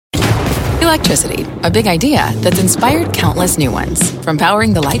Electricity, a big idea that's inspired countless new ones. From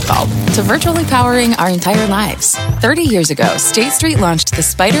powering the light bulb to virtually powering our entire lives. 30 years ago, State Street launched the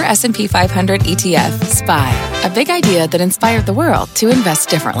SPDR S&P 500 ETF, SPY. A big idea that inspired the world to invest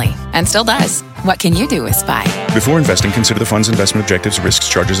differently. And still does. What can you do with SPY? Before investing, consider the fund's investment objectives, risks,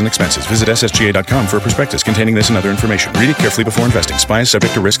 charges, and expenses. Visit ssga.com for a prospectus containing this and other information. Read it carefully before investing. SPY is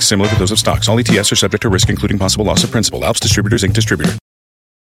subject to risks similar to those of stocks. All ETFs are subject to risk, including possible loss of principal. Alps Distributors, Inc. Distributor.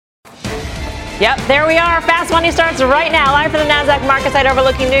 Yep, there we are. Fast Money starts right now. Live from the NASDAQ market site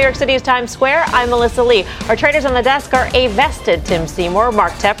overlooking New York City's Times Square, I'm Melissa Lee. Our traders on the desk are A-vested Tim Seymour,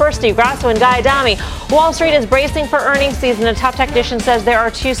 Mark Tepper, Steve Grasso, and Guy Adami. Wall Street is bracing for earnings season. A top technician says there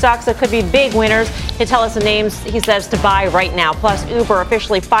are two stocks that could be big winners. He'll tell us the names he says to buy right now. Plus, Uber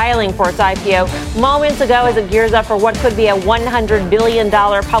officially filing for its IPO moments ago as it gears up for what could be a $100 billion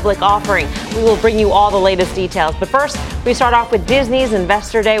public offering. We will bring you all the latest details. But first, we start off with Disney's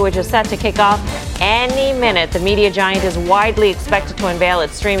Investor Day, which is set to kick off any minute. The media giant is widely expected to unveil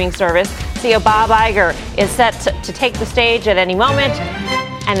its streaming service. CEO Bob Iger is set to take the stage at any moment.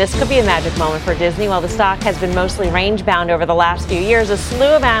 And this could be a magic moment for Disney. While the stock has been mostly range-bound over the last few years, a slew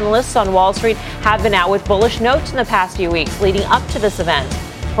of analysts on Wall Street have been out with bullish notes in the past few weeks leading up to this event.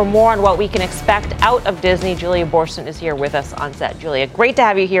 For more on what we can expect out of Disney, Julia Boorstin is here with us on set. Julia, great to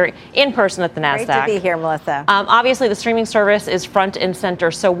have you here in person at the NASDAQ. Great to be here, Melissa. Obviously, the streaming service is front and center.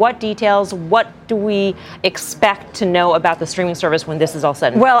 So what details, what do we expect to know about the streaming service when this is all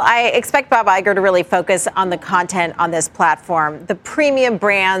said and done? Well, I expect Bob Iger to really focus on the content on this platform. The premium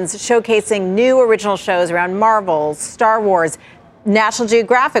brands showcasing new original shows around Marvel, Star Wars, National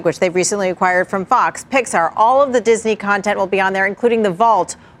Geographic, which they've recently acquired from Fox, Pixar. All of the Disney content will be on there, including The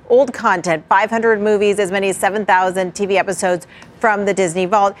Vault, old content, 500 movies, as many as 7,000 TV episodes from the Disney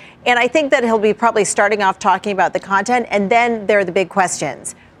Vault. And I think that he'll be probably starting off talking about the content, and then there are the big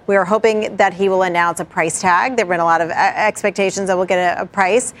questions. We are hoping that he will announce a price tag. There have been a lot of expectations that we'll get a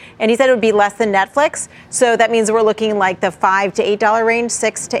price. And he said it would be less than Netflix. So that means we're looking like the $5 to $8 range,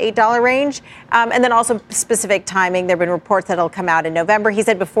 $6 to $8 range. And then also specific timing. There have been reports that it'll come out in November. He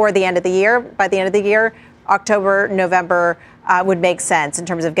said before the end of the year, by the end of the year, October, November would make sense in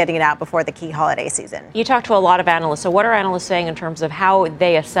terms of getting it out before the key holiday season. You talked to a lot of analysts. So what are analysts saying in terms of how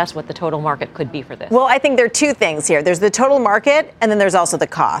they assess what the total market could be for this? Well, I think there are two things here. There's the total market, and then there's also the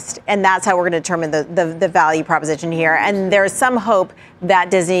cost. And that's how we're going to determine the value proposition here. And there's some hope that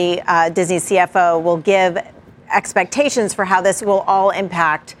Disney CFO will give expectations for how this will all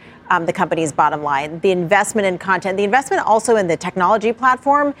impact the company's bottom line, the investment in content, the investment also in the technology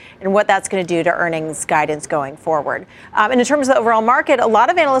platform and what that's going to do to earnings guidance going forward. And in terms of the overall market, a lot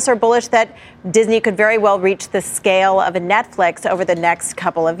of analysts are bullish that Disney could very well reach the scale of a Netflix over the next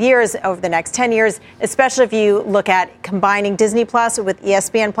couple of years, over the next 10 years, especially if you look at combining Disney Plus with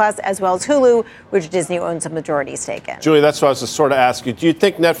ESPN Plus as well as Hulu, which Disney owns a majority stake in. Julie, that's what I was just sort of asking. Do you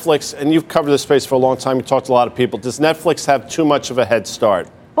think Netflix, and you've covered this space for a long time, you talked to a lot of people, does Netflix have too much of a head start?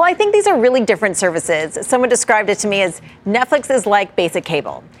 Well, I think these are really different services. Someone described it to me as Netflix is like basic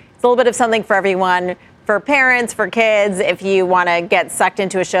cable. It's a little bit of something for everyone, for parents, for kids. If you want to get sucked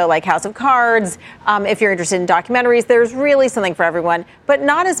into a show like House of Cards, if you're interested in documentaries, there's really something for everyone, but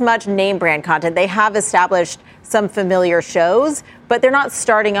not as much name brand content. They have established some familiar shows, but they're not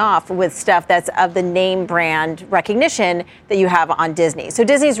starting off with stuff that's of the name brand recognition that you have on Disney. So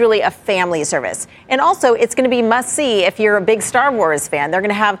Disney's really a family service. And also, it's going to be must-see if you're a big Star Wars fan. They're going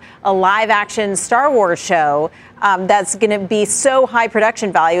to have a live-action Star Wars show that's going to be so high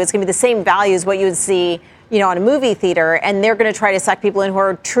production value. It's going to be the same value as what you would see, on a movie theater, and they're going to try to suck people in who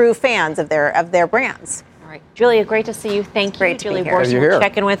are true fans of their brands. Right. Julia, great to see you. Thank you. Great to Julia be here. Boorstin. We'll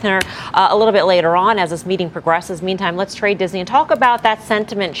check in with her a little bit later on as this meeting progresses. Meantime, let's trade Disney and talk about that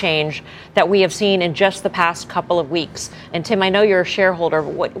sentiment change that we have seen in just the past couple of weeks. And Tim, I know you're a shareholder.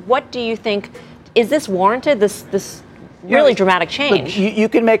 What do you think? Is this warranted? This really dramatic change. Look, you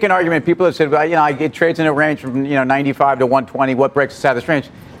can make an argument. People have said, well, it trades in a range from 95 to 120. What breaks us out of this range?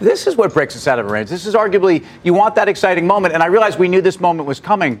 This is what breaks us out of a range. This is arguably, you want that exciting moment. And I realize we knew this moment was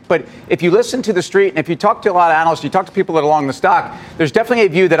coming. But if you listen to the street and if you talk to a lot of analysts, you talk to people that are along the stock, there's definitely a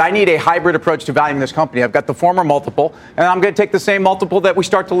view that I need a hybrid approach to valuing this company. I've got the former multiple, and I'm going to take the same multiple that we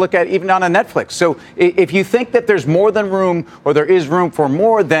start to look at even on a Netflix. So if you think that there's more than room, or there is room for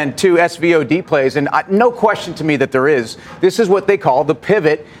more than two SVOD plays, and no question to me that there is, this. This is what they call the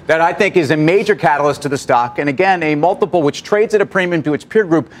pivot that I think is a major catalyst to the stock. And again, a multiple which trades at a premium to its peer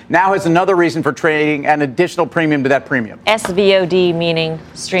group now has another reason for trading an additional premium to that premium. SVOD meaning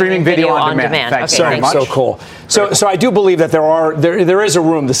streaming video on demand. Thanks okay, very much. So cool. So I do believe that there is a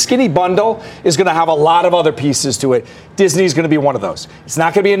room. The skinny bundle is going to have a lot of other pieces to it. Disney is going to be one of those. It's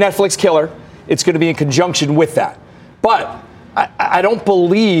not going to be a Netflix killer. It's going to be in conjunction with that. But I don't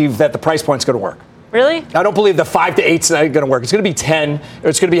believe that the price point's going to work. Really? I don't believe the 5 to 8's not going to work. It's going to be 10, or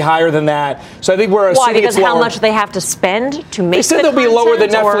it's going to be higher than that. So I think we're assuming Why? Because it's lower. how much they have to spend to make They said the they'll be lower than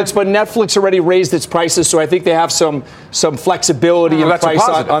content, Netflix, but Netflix already raised its prices, so I think they have some flexibility in price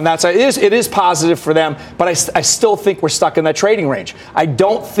on that side. It is positive for them, but I still think we're stuck in that trading range. I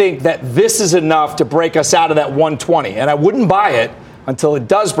don't think that this is enough to break us out of that 120, and I wouldn't buy it until it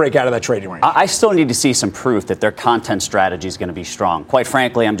does break out of that trading range. I still need to see some proof that their content strategy is going to be strong. Quite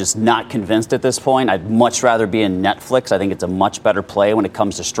frankly, I'm just not convinced at this point. I'd much rather be in Netflix. I think it's a much better play when it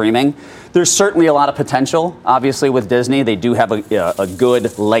comes to streaming. There's certainly a lot of potential, obviously, with Disney. They do have a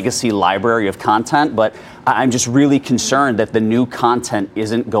good legacy library of content, but I'm just really concerned that the new content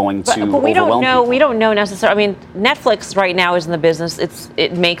isn't going to but we don't know. people. We don't know necessarily. I mean, Netflix right now is in the business.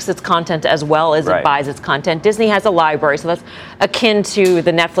 It makes its content as well as it buys its content. Disney has a library, so that's akin to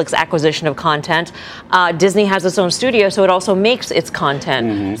the Netflix acquisition of content. Disney has its own studio, so it also makes its content.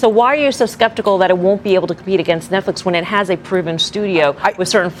 Mm-hmm. So why are you so skeptical that it won't be able to compete against Netflix when it has a proven studio with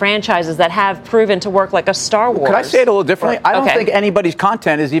certain franchises that have proven to work, like a Star Wars? Could I say it a little differently? I don't think anybody's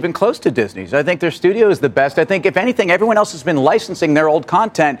content is even close to Disney's. I think their studio is the best. I think, if anything, everyone else has been licensing their old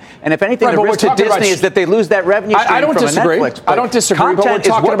content. And if anything, the risk to Disney is that they lose that revenue stream I don't from disagree. Netflix. I don't disagree,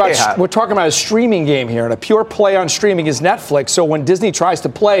 but we're talking about a streaming game here, and a pure play on streaming is Netflix. So when Disney tries to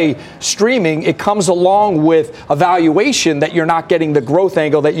play streaming, it comes along with a valuation that you're not getting the growth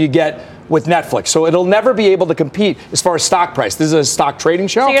angle that you get with Netflix. So it'll never be able to compete as far as stock price. This is a stock trading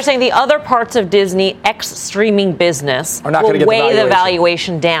show. So you're saying the other parts of Disney streaming business will weigh the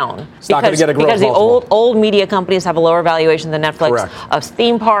valuation down. It's not going to get a growth because the multiple. old media companies have a lower valuation than Netflix. Correct. A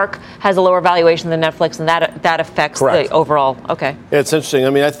theme park has a lower valuation than Netflix, and that affects the overall. Okay. Yeah, it's interesting.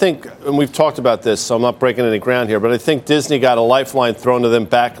 I mean, I think, and we've talked about this, so I'm not breaking any ground here, but I think Disney got a lifeline thrown to them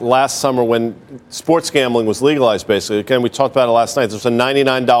back last summer when sports gambling was legalized, basically. Again, we talked about it last night. There was a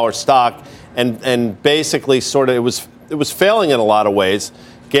 $99 stock. And basically, sort of, it was failing in a lot of ways.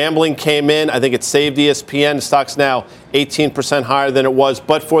 Gambling came in. I think it saved ESPN. The stock's now 18% higher than it was,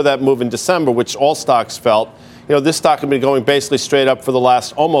 but for that move in December, which all stocks felt. You know, this stock had been going basically straight up for the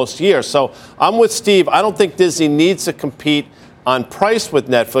last almost year. So I'm with Steve. I don't think Disney needs to compete on price with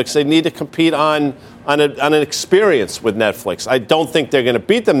Netflix. They need to compete on an experience with Netflix. I don't think they're going to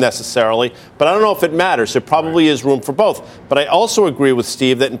beat them necessarily, but I don't know if it matters. There probably is room for both. But I also agree with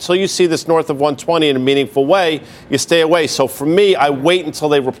Steve that until you see this north of 120 in a meaningful way, you stay away. So for me, I wait until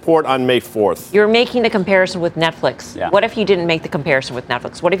they report on May 4th. You're making the comparison with Netflix. Yeah. What if you didn't make the comparison with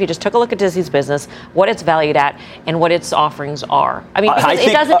Netflix? What if you just took a look at Disney's business, what it's valued at, and what its offerings are? I mean,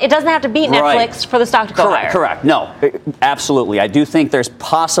 it doesn't have to beat Netflix for the stock to go higher. Correct. No, absolutely. I do think there's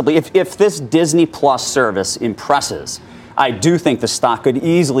possibly, if this Disney Plus service impresses, I do think the stock could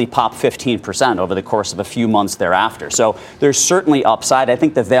easily pop 15% over the course of a few months thereafter. So there's certainly upside. I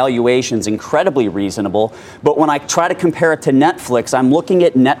think the valuation's incredibly reasonable. But when I try to compare it to Netflix, I'm looking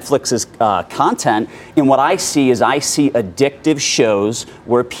at Netflix's content, and what I see is addictive shows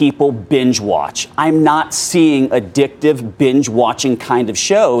where people binge watch. I'm not seeing addictive binge watching kind of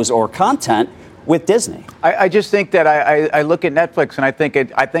shows or content with Disney. I just think that I look at Netflix and I think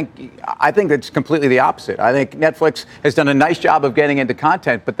it's completely the opposite. I think Netflix has done a nice job of getting into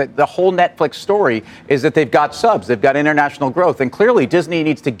content, but the whole Netflix story is that they've got subs, they've got international growth, and clearly Disney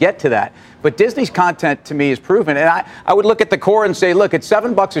needs to get to that. But Disney's content to me is proven, and I would look at the core and say, look, it's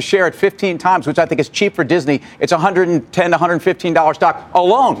 $7 a share at 15 times, which I think is cheap for Disney. It's $110 to $115 stock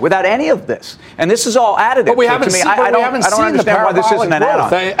alone without any of this, and this is all additive. But we haven't seen why this isn't an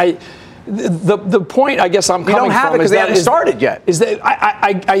add-on. The point I guess I'm coming from is they haven't started yet. Is that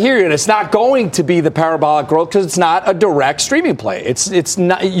I hear you, and it's not going to be the parabolic growth because it's not a direct streaming play. It's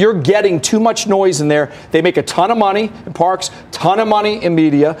not. You're getting too much noise in there. They make a ton of money in parks, ton of money in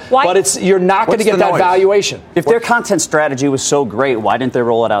media, but you're not going to get that valuation. If their content strategy was so great, why didn't they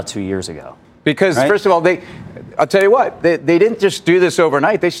roll it out 2 years ago? Because first of all, I'll tell you what, they didn't just do this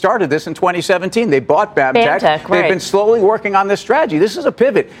overnight. They started this in 2017. They bought BAMTech. They've been slowly working on this strategy. This is a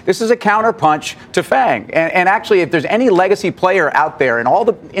pivot. This is a counterpunch to FANG. And actually, if there's any legacy player out there in all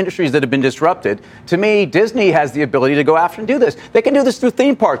the industries that have been disrupted, to me, Disney has the ability to go after and do this. They can do this through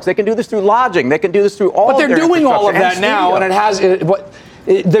theme parks. They can do this through lodging. They can do this through all of their But they're doing all of that now, and it has...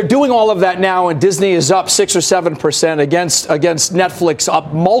 they're doing all of that now, and Disney is up 6 or 7% against Netflix,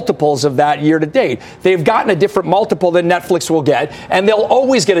 up multiples of that year to date. They've gotten a different multiple than Netflix will get, and they'll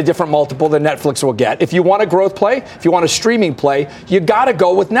always get a different multiple than Netflix will get. If you want a growth play, if you want a streaming play, you got to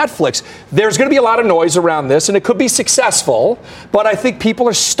go with Netflix. There's going to be a lot of noise around this, and it could be successful, but I think people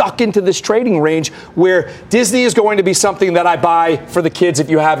are stuck into this trading range where Disney is going to be something that I buy for the kids if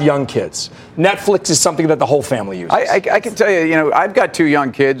you have young kids. Netflix is something that the whole family uses. I can tell you, I've got 2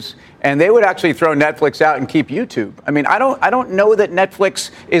 young kids, and they would actually throw Netflix out and keep YouTube. I mean, I don't know that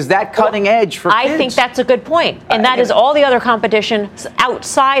Netflix is that cutting edge for kids. I think that's a good point. And that is all the other competition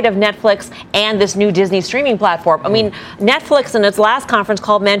outside of Netflix and this new Disney streaming platform. I mean, Netflix in its last conference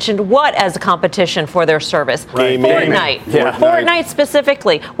call mentioned what as a competition for their service? Right. Fortnite. Yeah. Fortnite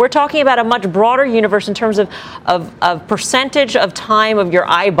specifically. We're talking about a much broader universe in terms of percentage of time of your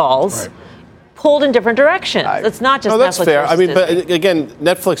eyeballs. Right. Pulled in different directions. It's not just that's Netflix. Fair. I mean, Disney. but again,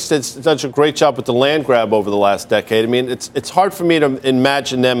 Netflix did such a great job with the land grab over the last decade. I mean, it's hard for me to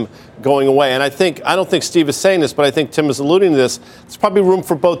imagine them going away. And I don't think Steve is saying this, but I think Tim is alluding to this. There's probably room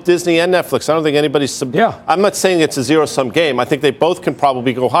for both Disney and Netflix. I don't think anybody's. I'm not saying it's a zero-sum game. I think they both can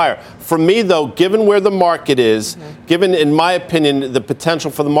probably go higher. For me, though, given where the market is, given, in my opinion, the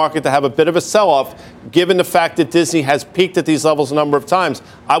potential for the market to have a bit of a sell-off, given the fact that Disney has peaked at these levels a number of times,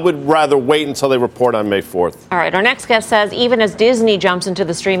 I would rather wait until they report on May 4th. All right. Our next guest says even as Disney jumps into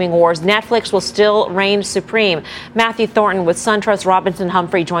the streaming wars, Netflix will still reign supreme. Matthew Thornton with SunTrust Robinson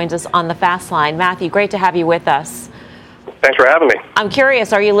Humphrey joins us on the Fast Line. Matthew, great to have you with us. Thanks for having me. I'm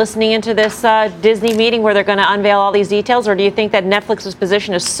curious, are you listening into this Disney meeting where they're going to unveil all these details, or do you think that Netflix's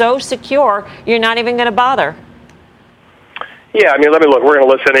position is so secure you're not even going to bother? Yeah, I mean, we're going to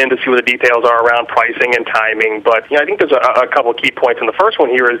listen in to see what the details are around pricing and timing. But I think there's a couple of key points. And the first one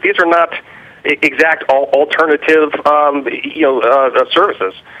here is these are not exact alternative,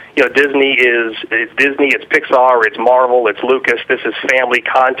 services. Disney it's Disney, it's Pixar, it's Marvel, it's Lucas. This is family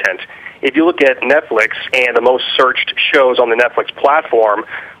content. If you look at Netflix and the most searched shows on the Netflix platform,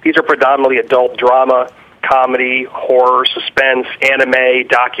 these are predominantly adult drama, comedy, horror, suspense, anime,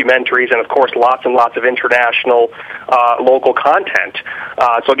 documentaries, and of course lots and lots of international local content.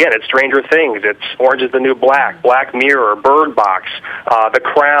 So again, it's Stranger Things, it's Orange is the New Black, Black Mirror, Bird Box, The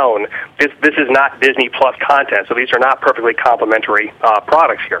Crown. This is not Disney Plus content, so these are not perfectly complementary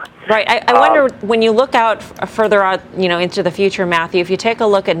products here. Right. I wonder, when you look out further out, into the future, Matthew, if you take a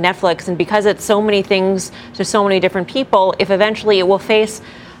look at Netflix, and because it's so many things to so many different people, if eventually it will face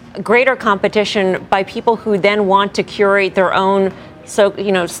greater competition by people who then want to curate their own,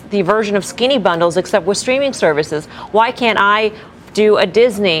 the version of skinny bundles, except with streaming services. Why can't I do a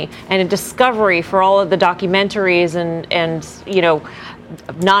Disney and a Discovery for all of the documentaries and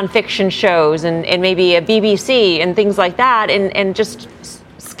nonfiction shows and maybe a BBC and things like that, and just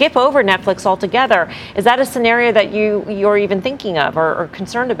skip over Netflix altogether? Is that a scenario that you're even thinking of or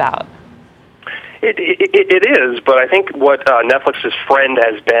concerned about? It is, but I think what Netflix's friend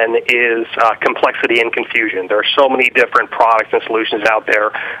has been is complexity and confusion. There are so many different products and solutions out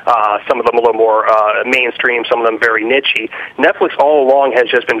there, some of them a little more mainstream, some of them very niche-y. Netflix all along has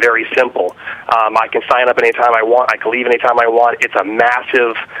just been very simple. I can sign up anytime I want. I can leave anytime I want. It's a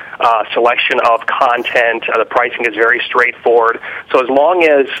massive selection of content. The pricing is very straightforward. So as long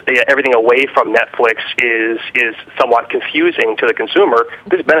as everything away from Netflix is somewhat confusing to the consumer,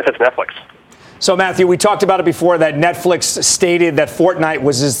 this benefits Netflix. So, Matthew, we talked about it before that Netflix stated that Fortnite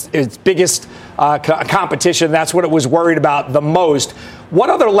was its biggest competition. That's what it was worried about the most. What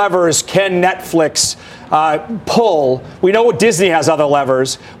other levers can Netflix pull? We know Disney has other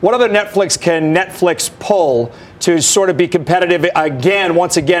levers. What other Netflix can Netflix pull to sort of be competitive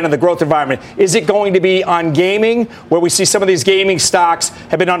once again in the growth environment? Is it going to be on gaming, where we see some of these gaming stocks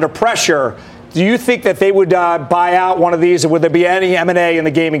have been under pressure? Do you think that they would buy out one of these, or would there be any M&A in the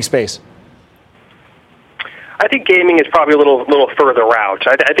gaming space? I think gaming is probably a little further out.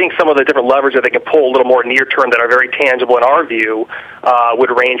 I think some of the different levers that they can pull a little more near term that are very tangible in our view would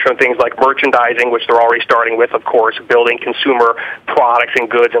range from things like merchandising, which they're already starting with, of course, building consumer products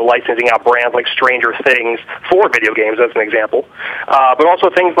and goods and licensing out brands like Stranger Things for video games, as an example. But also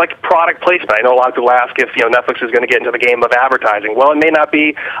things like product placement. I know a lot of people ask if Netflix is going to get into the game of advertising. Well, it may not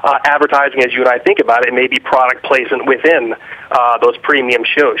be advertising as you and I think about it. It may be product placement within those premium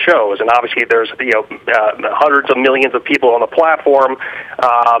shows. And obviously, there's hundreds of millions of people on the platform,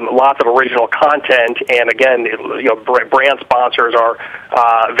 lots of original content, and again, brand sponsors are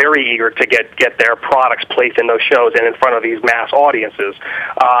very eager to get their products placed in those shows and in front of these mass audiences.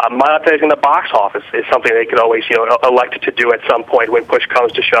 Monetizing the box office is something they could always elect to do at some point when push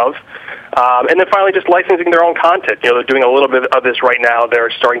comes to shove. And then finally, just licensing their own content. They're doing a little bit of this right now.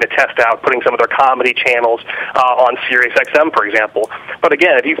 They're starting to test out putting some of their comedy channels on SiriusXM, for example. But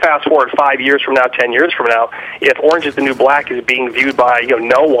again, if you fast forward 5 years from now, 10 years from now, if Orange is the New Black is being viewed by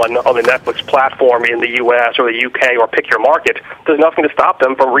no one on the Netflix platform in the U.S. or the UK or pick your market, there's nothing to stop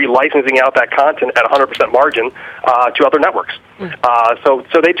them from relicensing out that content at 100% margin to other networks. So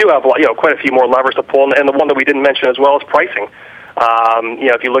they do have quite a few more levers to pull, and the one that we didn't mention as well is pricing.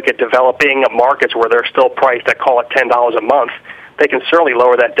 If you look at developing markets where they're still priced at, call it $10 a month, they can certainly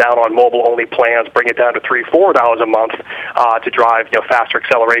lower that down on mobile-only plans, bring it down to $3, $4 a month to drive faster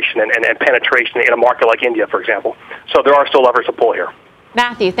acceleration and penetration in a market like India, for example. So there are still levers to pull here.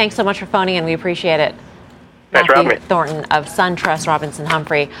 Matthew, thanks so much for phoning in. We appreciate it. Thanks for having me. Thornton of SunTrust Robinson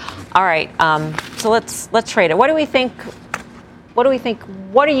Humphrey. All right, so let's trade it. What do we think? What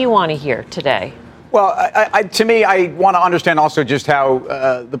do you want to hear today? Well, to me, I want to understand also just how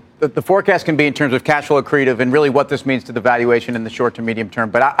the forecast can be in terms of cash flow accretive and really what this means to the valuation in the short to medium term.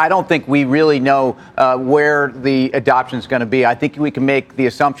 But I don't think we really know where the adoption is going to be. I think we can make the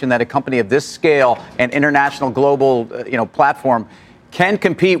assumption that a company of this scale and international global platform can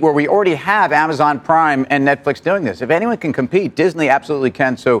compete where we already have Amazon Prime and Netflix doing this. If anyone can compete, Disney absolutely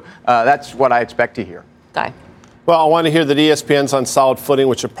can. So that's what I expect to hear. Guy. Well, I want to hear that ESPN's on solid footing,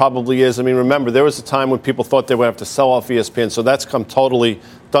 which it probably is. I mean, remember, there was a time when people thought they would have to sell off ESPN, so that's come totally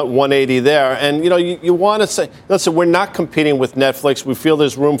 180 there. And, you want to say, listen, we're not competing with Netflix. We feel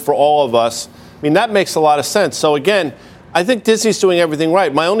there's room for all of us. I mean, that makes a lot of sense. So, again, I think Disney's doing everything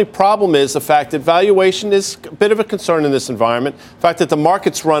right. My only problem is the fact that valuation is a bit of a concern in this environment. The fact that the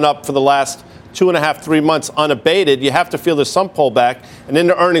market's run up for the last 2.5, 3 months unabated, you have to feel there's some pullback. And in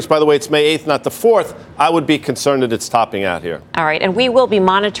the earnings, by the way, it's May 8th, not the 4th. I would be concerned that it's topping out here. All right. And we will be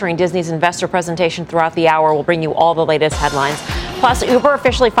monitoring Disney's investor presentation throughout the hour. We'll bring you all the latest headlines. Plus, Uber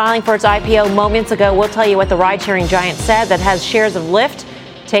officially filing for its IPO moments ago. We'll tell you what the ride-sharing giant said that has shares of Lyft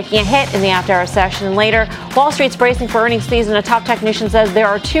taking a hit in the after-hour session. And later, Wall Street's bracing for earnings season. A top technician says there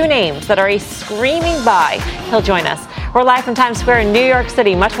are two names that are a screaming buy. He'll join us. We're live from Times Square in New York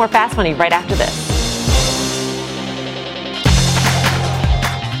City. Much more Fast Money right after this.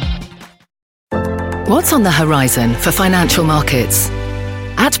 What's on the horizon for financial markets?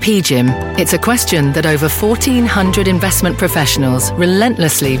 At PGIM, it's a question that over 1,400 investment professionals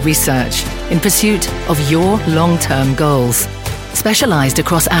relentlessly research in pursuit of your long-term goals. Specialized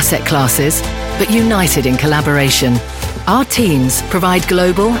across asset classes, but united in collaboration, our teams provide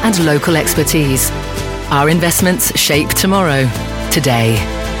global and local expertise. Our investments shape tomorrow, today.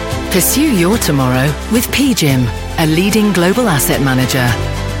 Pursue your tomorrow with PGIM, a leading global asset manager.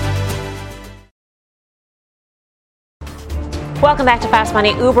 Welcome back to Fast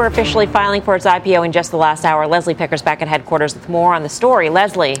Money. Uber officially filing for its IPO in just the last hour. Leslie Picker's back at headquarters with more on the story.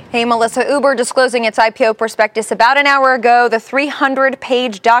 Leslie. Hey, Melissa. Uber disclosing its IPO prospectus about an hour ago. The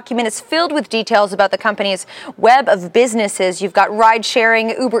 300-page document is filled with details about the company's web of businesses. You've got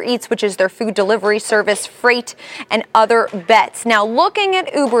ride-sharing, Uber Eats, which is their food delivery service, freight, and other bets. Now, looking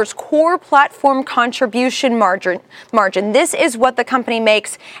at Uber's core platform contribution margin, this is what the company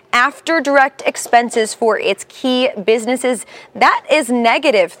makes after direct expenses for its key businesses. That is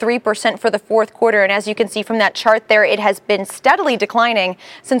negative 3% for the fourth quarter. And as you can see from that chart there, it has been steadily declining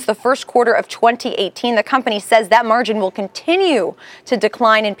since the first quarter of 2018. The company says that margin will continue to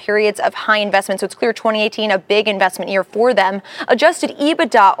decline in periods of high investment. So it's clear 2018, a big investment year for them. Adjusted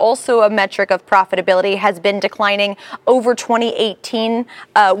EBITDA, also a metric of profitability, has been declining over 2018,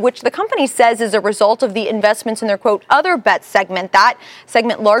 which the company says is a result of the investments in their, quote, other bets segment. That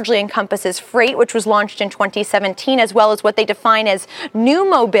segment largely encompasses freight, which was launched in 2017, as well as what they define as new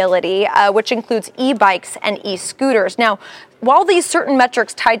mobility, which includes e-bikes and e-scooters. Now, while these certain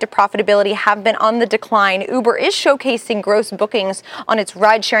metrics tied to profitability have been on the decline, Uber is showcasing gross bookings on its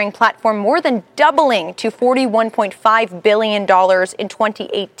ride-sharing platform more than doubling to $41.5 billion in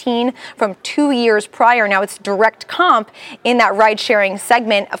 2018 from 2 years prior. Now, its direct comp in that ride-sharing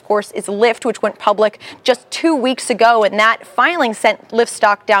segment, of course, is Lyft, which went public just 2 weeks ago, and that filing sent Lyft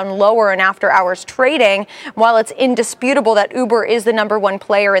stock down lower in after-hours trading. While it's indisputable that Uber is the number one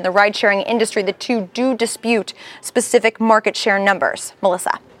player in the ride-sharing industry, the two do dispute specific market share numbers.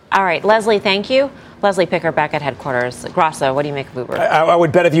 Melissa. All right, Leslie, thank you. Leslie Picker back at headquarters. Grasso, what do you make of Uber? I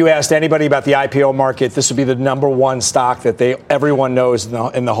would bet if you asked anybody about the IPO market, this would be the number one stock that everyone knows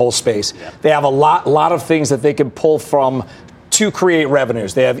in the whole space. Yeah. They have a lot of things that they can pull from to create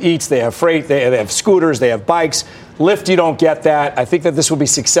revenues. They have Eats, they have Freight, they have scooters, they have bikes. Lyft, you don't get that. I think that this will be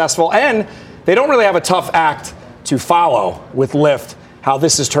successful. And they don't really have a tough act to follow with Lyft, how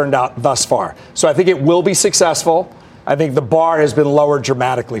this has turned out thus far. So I think it will be successful. I think the bar has been lowered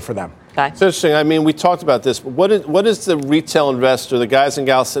dramatically for them. It's interesting. I mean, we talked about this, but what is the retail investor, the guys and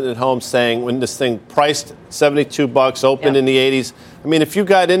gals sitting at home saying when this thing priced $72, opened in the 80s? I mean, if you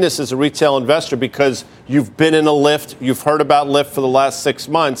got in this as a retail investor because you've been in a Lyft, you've heard about Lyft for the last 6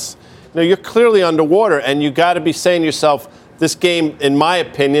 months, you're clearly underwater, and you got to be saying to yourself, this game, in my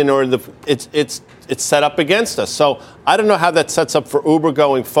opinion, it's set up against us. So I don't know how that sets up for Uber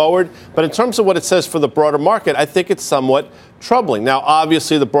going forward. But in terms of what it says for the broader market, I think it's somewhat troubling. Now,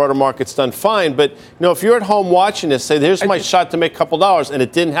 obviously, the broader market's done fine. But, if you're at home watching this, say, here's my shot to make a couple dollars, and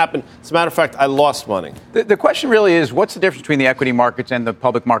it didn't happen. As a matter of fact, I lost money. The question really is, what's the difference between the equity markets and the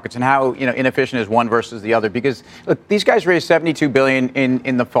public markets, and how inefficient is one versus the other? Because, look, these guys raised $72 billion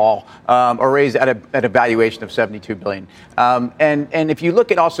in the fall, or raised at a valuation of $72 billion. And if you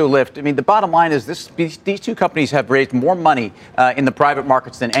look at also Lyft, I mean, the bottom line is these two companies have raised more money in the private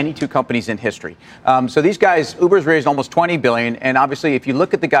markets than any two companies in history. So these guys, Uber's raised almost $20 billion. And obviously, if you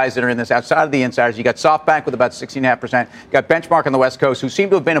look at the guys that are in this outside of the insiders, you got SoftBank with about 16.5%. You got Benchmark on the West Coast, who seem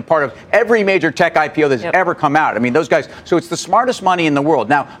to have been a part of every major tech IPO that's ever come out. I mean, those guys. So it's the smartest money in the world.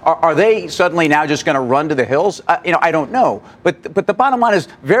 Now, are they suddenly now just going to run to the hills? I don't know. But the bottom line is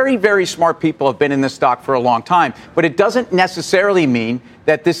very, very smart people have been in this stock for a long time. But it doesn't necessarily mean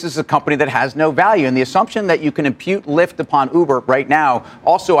that this is a company that has no value. And the assumption that you can impute Lyft upon Uber right now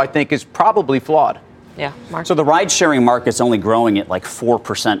also, I think, is probably flawed. Yeah, Mark. So the ride-sharing market's only growing at like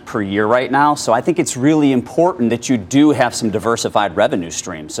 4% per year right now. So I think it's really important that you do have some diversified revenue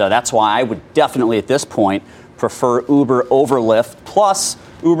streams. So that's why I would definitely at this point prefer Uber over Lyft. Plus,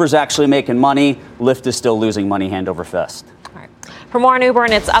 Uber's actually making money. Lyft is still losing money hand over fist. All right. For more on Uber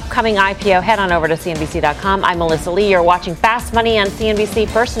and its upcoming IPO, head on over to CNBC.com. I'm Melissa Lee. You're watching Fast Money on CNBC,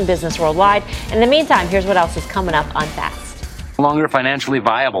 first in business worldwide. In the meantime, here's what else is coming up on Fast. Longer financially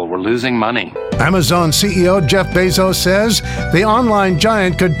viable. We're losing money. Amazon CEO Jeff Bezos says the online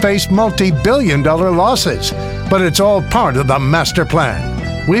giant could face multi-billion-dollar losses, but it's all part of the master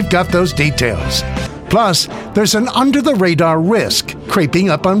plan. We've got those details. Plus, there's an under-the-radar risk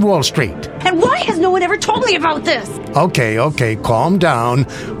creeping up on Wall Street. And why has no one ever told me about this? Okay, calm down.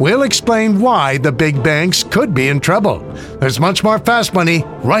 We'll explain why the big banks could be in trouble. There's much more Fast Money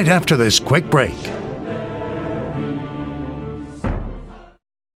right after this quick break.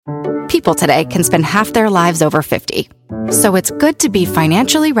 People today can spend half their lives over 50. So it's good to be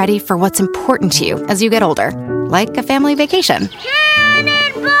financially ready for what's important to you as you get older, like a family vacation.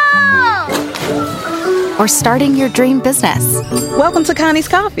 Or starting your dream business. Welcome to Connie's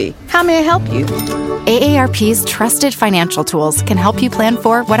Coffee. How may I help you? AARP's trusted financial tools can help you plan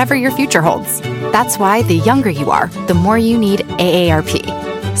for whatever your future holds. That's why the younger you are, the more you need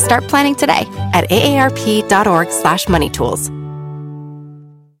AARP. Start planning today at aarp.org/moneytools.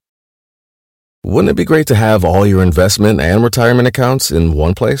 Wouldn't it be great to have all your investment and retirement accounts in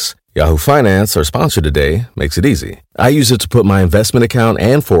one place? Yahoo Finance, our sponsor today, makes it easy. I use it to put my investment account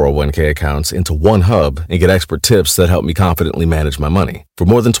and 401k accounts into one hub and get expert tips that help me confidently manage my money. For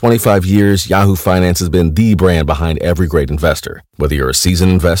more than 25 years, Yahoo Finance has been the brand behind every great investor. Whether you're a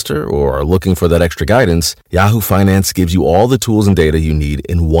seasoned investor or are looking for that extra guidance, Yahoo Finance gives you all the tools and data you need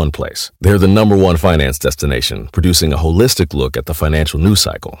in one place. They're the #1 finance destination, producing a holistic look at the financial news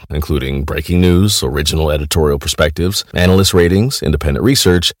cycle, including breaking news, original editorial perspectives, analyst ratings, independent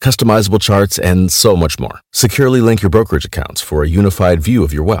research, customizable charts, and so much more. Securely link your brokerage accounts for a unified view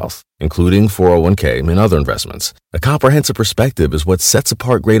of your wealth, including 401k and other investments. A comprehensive perspective is what sets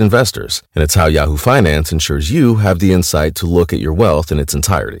apart great investors, and it's how Yahoo Finance ensures you have the insight to look at your wealth in its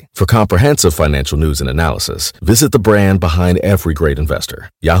entirety. For comprehensive financial news and analysis, visit the brand behind every great investor,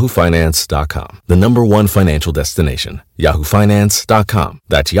 yahoofinance.com, the #1 financial destination, yahoofinance.com.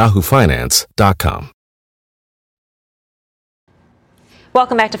 That's yahoofinance.com.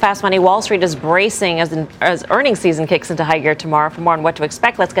 Welcome back to Fast Money. Wall Street is bracing as earnings season kicks into high gear tomorrow. For more on what to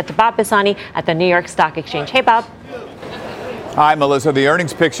expect, let's get to Bob Pisani at the New York Stock Exchange. Hey, Bob. Hi, Melissa. The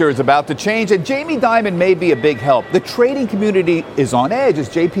earnings picture is about to change, and Jamie Dimon may be a big help. The trading community is on edge as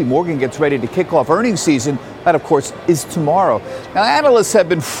J.P. Morgan gets ready to kick off earnings season. That, of course, is tomorrow. Now, analysts have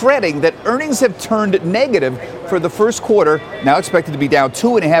been fretting that earnings have turned negative for the first quarter, now expected to be down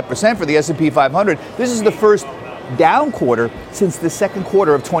 2.5% for the S&P 500. This is the first down quarter since the second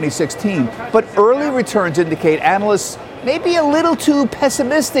quarter of 2016. But early returns indicate analysts may be a little too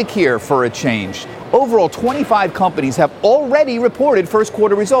pessimistic here for a change. Overall, 25 companies have already reported first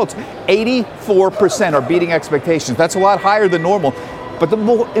quarter results. 84% are beating expectations. That's a lot higher than normal. But the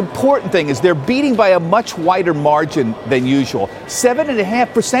more important thing is they're beating by a much wider margin than usual.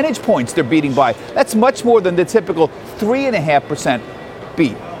 7.5 percentage points they're beating by. That's much more than the typical 3.5%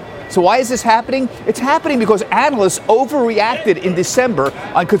 beat. So why is this happening? It's happening because analysts overreacted in December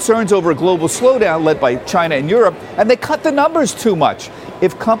on concerns over a global slowdown led by China and Europe, and they cut the numbers too much.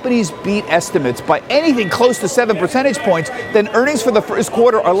 If companies beat estimates by anything close to 7 percentage points, then earnings for the first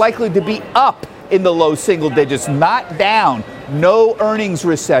quarter are likely to be up in the low single digits, not down. No earnings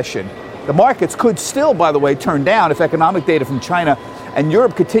recession. The markets could still, by the way, turn down if economic data from China and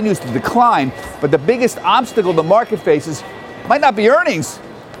Europe continues to decline. But the biggest obstacle the market faces might not be earnings.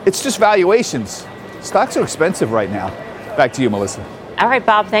 It's just valuations. Stocks are expensive right now. Back to you, Melissa. All right,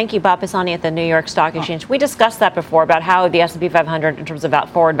 Bob. Thank you. Bob Pisani at the New York Stock Exchange. We discussed that before about how the S&P 500 in terms of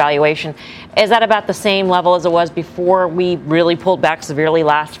forward valuation, is that about the same level as it was before we really pulled back severely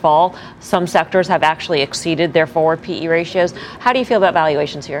last fall? Some sectors have actually exceeded their forward PE ratios. How do you feel about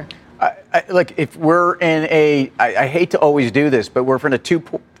valuations here? Look, if we're in I hate to always do this, but we're in a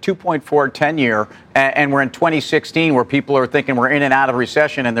 2.4 10-year, and we're in 2016 where people are thinking we're in and out of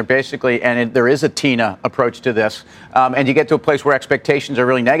recession, and they're basically, there is a TINA approach to this, and you get to a place where expectations are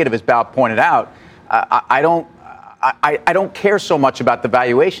really negative, as Bob pointed out. I don't care so much about the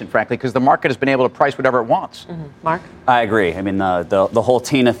valuation, frankly, because the market has been able to price whatever it wants. Mm-hmm. Mark? I agree. I mean, the whole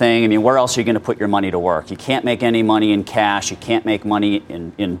TINA thing, I mean, where else are you going to put your money to work? You can't make any money in cash. You can't make money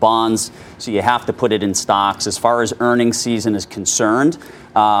in bonds. So you have to put it in stocks. As far as earnings season is concerned,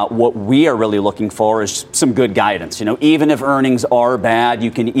 what we are really looking for is some good guidance. You know, even if earnings are bad,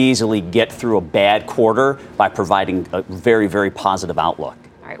 you can easily get through a bad quarter by providing a very, very positive outlook.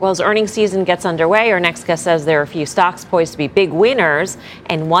 Well, as earnings season gets underway, our next guest says there are a few stocks poised to be big winners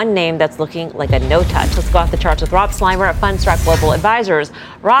and one name that's looking like a no-touch. Let's go off the charts with Rob Slimer at Fundstrat Global Advisors.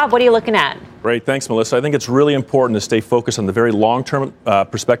 Rob, what are you looking at? Great. Thanks, Melissa. I think it's really important to stay focused on the very long-term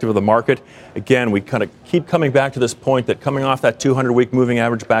perspective of the market. Again, we kind of keep coming back to this point that coming off that 200-week moving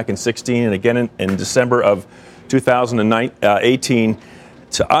average back in 16 and again in December of 2018,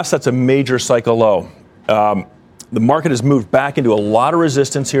 to us, that's a major cycle low. The market has moved back into a lot of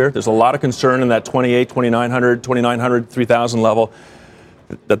resistance here. There's a lot of concern in that 28, 2,900, 3,000 level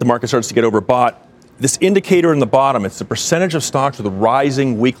that the market starts to get overbought. This indicator in the bottom, it's the percentage of stocks with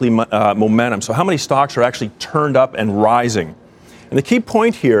rising weekly momentum. So how many stocks are actually turned up and rising? And the key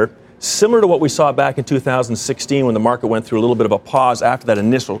point here, similar to what we saw back in 2016 when the market went through a little bit of a pause after that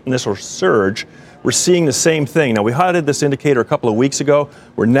initial surge, we're seeing the same thing. Now, we highlighted this indicator a couple of weeks ago.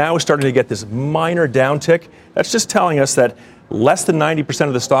 We're now starting to get this minor downtick. That's just telling us that less than 90%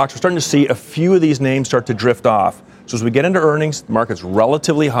 of the stocks, we're starting to see a few of these names start to drift off. So as we get into earnings, the market's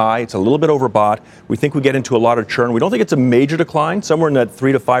relatively high. It's a little bit overbought. We think we get into a lot of churn. We don't think it's a major decline, somewhere in that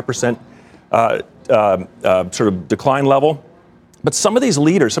 3 to 5% sort of decline level. But some of these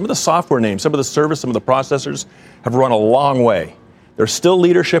leaders, some of the software names, some of the service, some of the processors have run a long way. They're still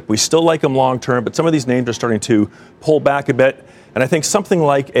leadership. We still like them long term, but some of these names are starting to pull back a bit. And I think something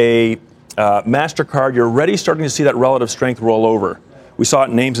like a MasterCard, you're already starting to see that relative strength roll over. We saw it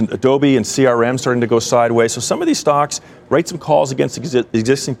in names in Adobe and CRM starting to go sideways. So some of these stocks, write some calls against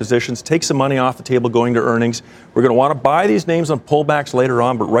existing positions, take some money off the table going to earnings. We're going to want to buy these names on pullbacks later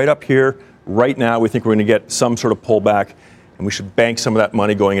on, but right up here, right now, we think we're going to get some sort of pullback, and we should bank some of that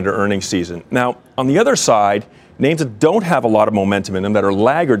money going into earnings season. Now, on the other side, names that don't have a lot of momentum in them, that are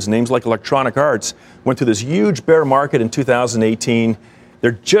laggards, names like Electronic Arts, went through this huge bear market in 2018.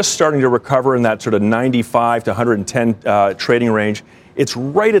 They're just starting to recover in that sort of 95 to 110 trading range. It's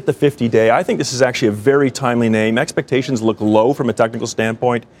right at the 50-day. I think this is actually a very timely name. Expectations look low from a technical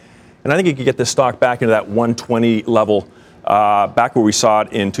standpoint. And I think you could get this stock back into that 120 level, back where we saw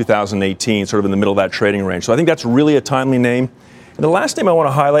it in 2018, sort of in the middle of that trading range. So I think that's really a timely name. And the last name I want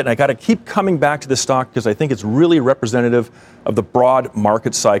to highlight, and I got to keep coming back to this stock because I think it's really representative of the broad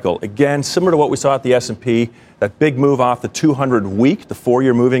market cycle. Again, similar to what we saw at the S&P, that big move off the 200-week, the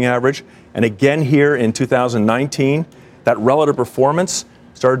 4-year moving average. And again here in 2019, that relative performance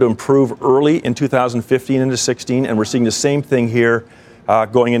started to improve early in 2015 into 16, and we're seeing the same thing here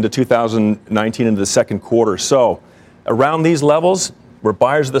going into 2019 into the second quarter. So around these levels, we're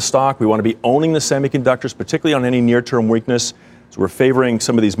buyers of the stock. We want to be owning the semiconductors, particularly on any near-term weakness. So we're favoring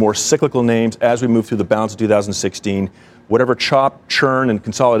some of these more cyclical names as we move through the balance of 2016. Whatever chop, churn, and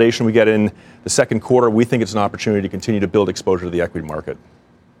consolidation we get in the second quarter, we think it's an opportunity to continue to build exposure to the equity market.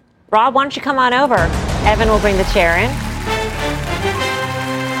 Rob, why don't you come on over? Evan will bring the chair in.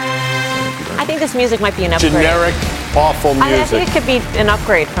 I think this music might be an upgrade. Generic, awful music. I think it could be an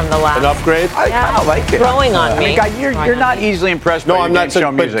upgrade from the last. An upgrade? I kind of like it. Growing on me. I mean, you're not easily impressed by I'm not.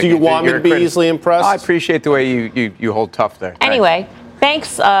 But do you want me to be easily impressed? I appreciate the way you hold tough there. Anyway,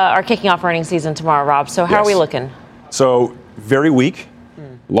 banks are kicking off earnings season tomorrow, Rob. So how are we looking? So very weak.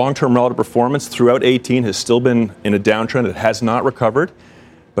 Long-term relative performance throughout 18 has still been in a downtrend. It has not recovered,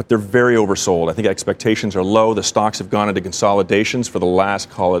 but they're very oversold. I think expectations are low. The stocks have gone into consolidations for the last,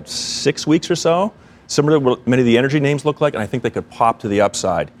 call it 6 weeks or so, similar to what many of the energy names look like, and I think they could pop to the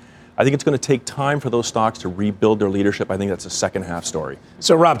upside. I think it's going to take time for those stocks to rebuild their leadership. I think that's a second half story.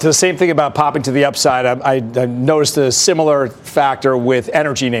 So, Rob, to the same thing about popping to the upside, I noticed a similar factor with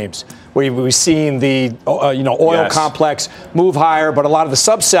energy names. We've seen the oil complex move higher, but a lot of the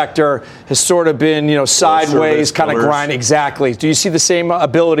subsector has sort of been sideways, kind of grind. Exactly. Do you see the same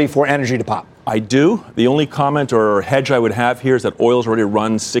ability for energy to pop? I do. The only comment or hedge I would have here is that oil's already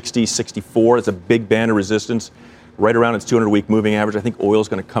run 60, 64. It's a big band of resistance right around its 200-week moving average. I think oil's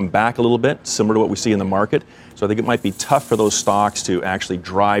going to come back a little bit, similar to what we see in the market. So I think it might be tough for those stocks to actually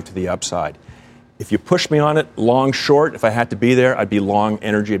drive to the upside. If you push me on it, long, short, if I had to be there, I'd be long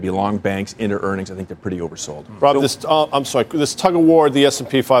energy, I'd be long banks into earnings. I think they're pretty oversold. Rob, this tug of war, the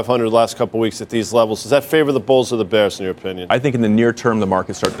S&P 500 the last couple of weeks at these levels, does that favor the bulls or the bears in your opinion? I think in the near term, the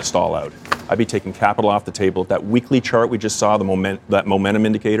market's starting to stall out. I'd be taking capital off the table. That weekly chart we just saw, that momentum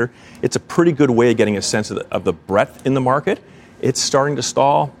indicator, it's a pretty good way of getting a sense of the breadth in the market. It's starting to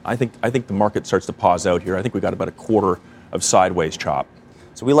stall. I think the market starts to pause out here. I think we got about a quarter of sideways chop.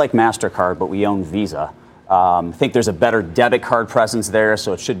 So we like MasterCard, but we own Visa. I think there's a better debit card presence there,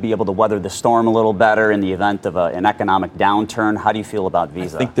 so it should be able to weather the storm a little better in the event of an economic downturn. How do you feel about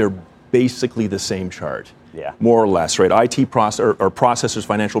Visa? I think they're basically the same chart. Yeah. More or less, right? Processors,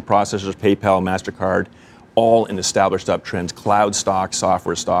 financial processors, PayPal, MasterCard, all in established uptrends. Cloud stocks,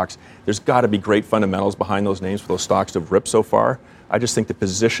 software stocks. There's got to be great fundamentals behind those names for those stocks to have ripped so far. I just think the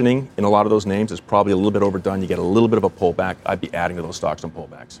positioning in a lot of those names is probably a little bit overdone. You get a little bit of a pullback. I'd be adding to those stocks on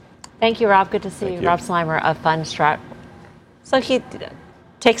pullbacks. Thank you, Rob. Good to see you. Rob Slimer of Fundstrat. So he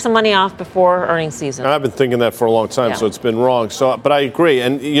takes some money off before earnings season. And I've been thinking that for a long time, so it's been wrong. But I agree.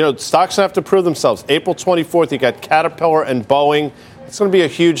 And, stocks have to prove themselves. April 24th, you got Caterpillar and Boeing. It's going to be a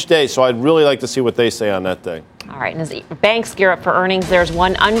huge day, so I'd really like to see what they say on that day. All right, and as banks gear up for earnings, there's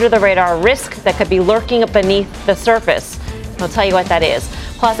one under-the-radar risk that could be lurking beneath the surface. I'll tell you what that is.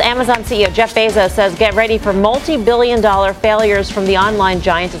 Plus, Amazon CEO Jeff Bezos says get ready for multi-billion-dollar failures from the online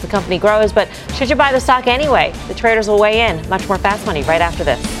giant as the company grows. But should you buy the stock anyway? The traders will weigh in. Much more Fast Money right after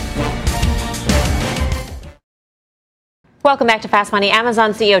this. Welcome back to Fast Money.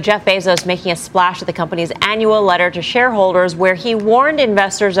 Amazon CEO Jeff Bezos making a splash at the company's annual letter to shareholders where he warned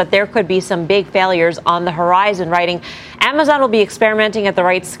investors that there could be some big failures on the horizon, writing, Amazon will be experimenting at the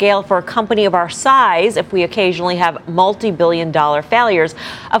right scale for a company of our size if we occasionally have multi-billion-dollar failures.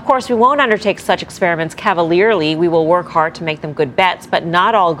 Of course, we won't undertake such experiments cavalierly. We will work hard to make them good bets, but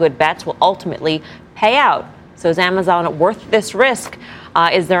not all good bets will ultimately pay out. So is Amazon worth this risk?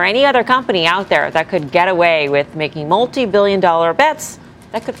 Is there any other company out there that could get away with making multi-billion-dollar bets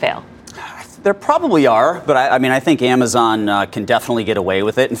that could fail? There probably are, but I think Amazon can definitely get away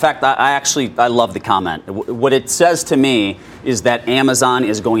with it. In fact, I love the comment. What it says to me is that Amazon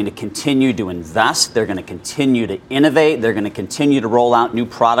is going to continue to invest. They're going to continue to innovate. They're going to continue to roll out new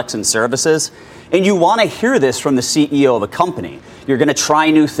products and services. And you want to hear this from the CEO of a company. You're going to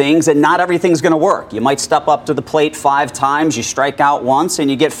try new things, and not everything's going to work. You might step up to the plate 5 times, you strike out once, and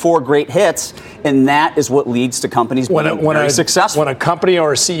you get 4 great hits, and that is what leads to companies being very successful. When a company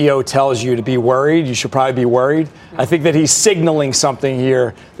or a CEO tells you to be worried, you should probably be worried. I think that he's signaling something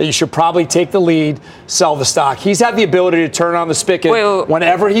here, that you should probably take the lead, sell the stock. He's had the ability to turn on the spigot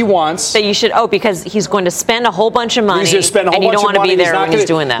whenever he wants. That you should, because he's going to spend a whole bunch of money, he's going to spend a whole and you bunch don't of want to money. be there when he's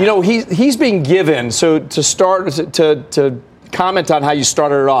doing that. He's being given, so to start, to comment on how you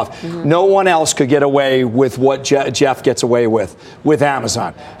started it off. Mm-hmm. No one else could get away with what Jeff gets away with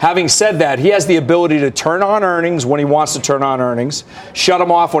Amazon. Having said that, he has the ability to turn on earnings when he wants to turn on earnings, shut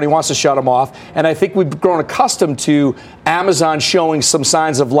them off when he wants to shut them off. And I think we've grown accustomed to Amazon showing some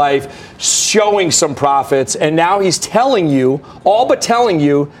signs of life, showing some profits. And now he's telling you, all but telling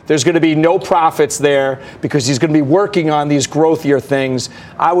you, there's going to be no profits there because he's going to be working on these growthier things.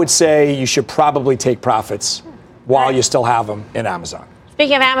 I would say you should probably take profits while you still have them in Amazon.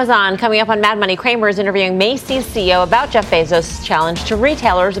 Speaking of Amazon, coming up on Mad Money, Cramer is interviewing Macy's CEO about Jeff Bezos' challenge to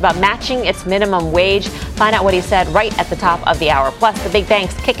retailers about matching its minimum wage. Find out what he said right at the top of the hour. Plus, the big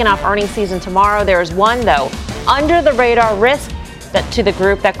banks kicking off earnings season tomorrow. There is one, though, under the radar risk to the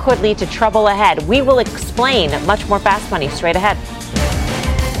group that could lead to trouble ahead. We will explain much more Fast Money straight ahead.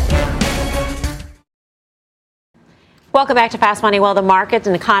 Welcome back to Fast Money. Well, the markets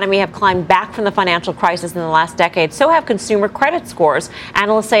and economy have climbed back from the financial crisis in the last decade. So have consumer credit scores.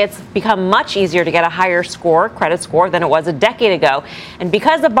 Analysts say it's become much easier to get a higher credit score than it was a decade ago. And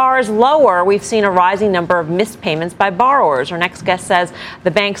because the bar is lower, we've seen a rising number of missed payments by borrowers. Our next guest says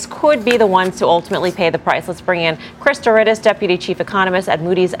the banks could be the ones to ultimately pay the price. Let's bring in Chris Douridas, Deputy Chief Economist at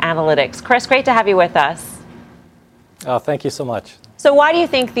Moody's Analytics. Chris, great to have you with us. Thank you so much. So why do you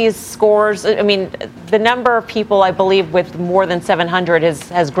think these scores, I mean, the number of people, I believe, with more than 700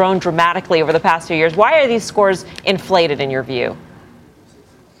 has grown dramatically over the past few years. Why are these scores inflated in your view?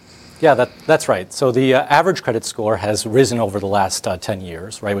 Yeah, that's right. So the average credit score has risen over the last 10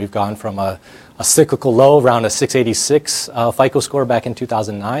 years, right? We've gone from a cyclical low around a 686 FICO score back in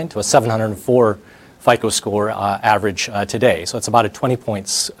 2009 to a 704 FICO score average today. So it's about a 20-point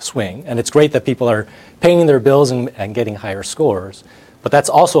swing. And it's great that people are paying their bills and getting higher scores. But that's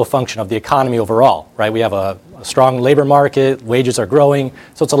also a function of the economy overall, right? We have a strong labor market, wages are growing,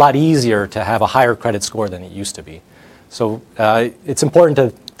 so it's a lot easier to have a higher credit score than it used to be. So it's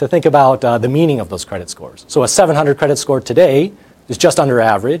important to think about the meaning of those credit scores. So a 700 credit score today is just under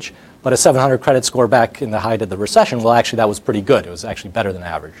average, but a 700 credit score back in the height of the recession, well, actually that was pretty good. It was actually better than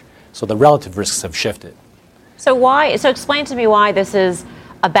average. So the relative risks have shifted. So explain to me why this is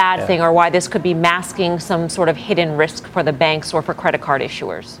a bad thing, or why this could be masking some sort of hidden risk for the banks or for credit card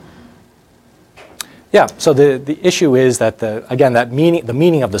issuers. Yeah, so the issue is that the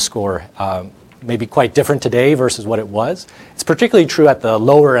meaning of the score may be quite different today versus what it was. It's particularly true at the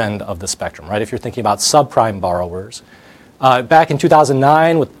lower end of the spectrum, right? If you're thinking about subprime borrowers. Back in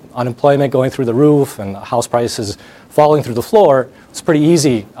 2009, with unemployment going through the roof and house prices falling through the floor, it's pretty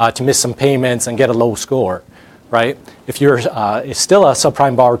easy to miss some payments and get a low score, right? If you're still a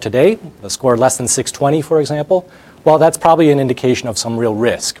subprime borrower today, a score less than 620, for example, well, that's probably an indication of some real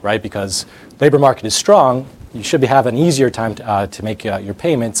risk, right? Because labor market is strong, you should have an easier time to make your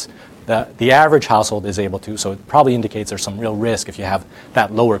payments. The average household is able to, so it probably indicates there's some real risk if you have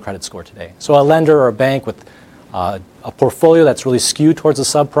that lower credit score today. So a lender or a bank with a portfolio that's really skewed towards the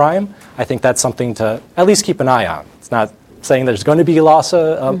subprime, I think that's something to at least keep an eye on. It's not saying there's going to be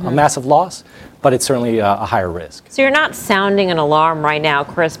a massive loss, but it's certainly a higher risk. So you're not sounding an alarm right now,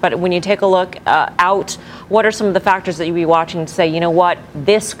 Chris, but when you take a look out, what are some of the factors that you'd be watching to say, you know what,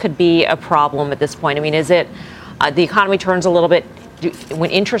 this could be a problem at this point? I mean, is it the economy turns a little bit,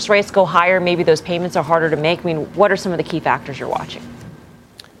 when interest rates go higher, maybe those payments are harder to make? I mean, what are some of the key factors you're watching?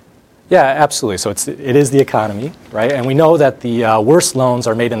 Yeah, absolutely. So it is the economy, right? And we know that the worst loans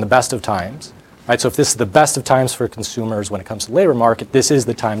are made in the best of times, right? So if this is the best of times for consumers when it comes to the labor market, this is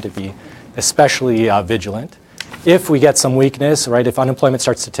the time to be especially vigilant. If we get some weakness, right, if unemployment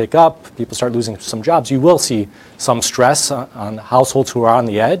starts to tick up, people start losing some jobs, you will see some stress on households who are on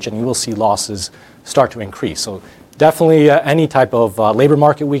the edge, and you will see losses start to increase. So definitely any type of labor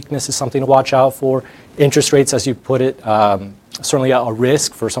market weakness is something to watch out for. Interest rates, as you put it, certainly a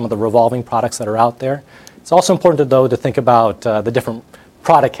risk for some of the revolving products that are out there. It's also important, though, to think about the different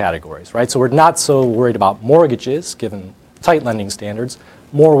product categories, right? So we're not so worried about mortgages, given tight lending standards,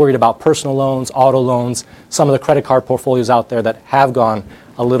 more worried about personal loans, auto loans, some of the credit card portfolios out there that have gone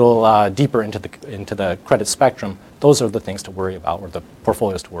a little deeper into the credit spectrum. Those are the things to worry about, or the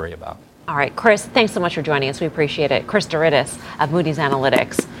portfolios to worry about. All right, Chris, thanks so much for joining us. We appreciate it. Chris Douridas of Moody's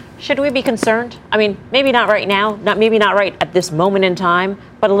Analytics. Should we be concerned? I mean, maybe not right now, maybe not right at this moment in time,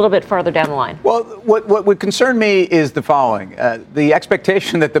 but a little bit further down the line. Well, what would concern me is the following. The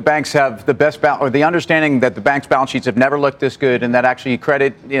expectation that the banks have the best or the understanding that the bank's balance sheets have never looked this good, and that actually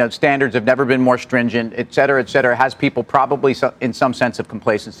credit standards have never been more stringent, et cetera, has people probably in some sense of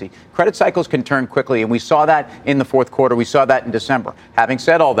complacency. Credit cycles can turn quickly, and we saw that in the fourth quarter. We saw that in December. Having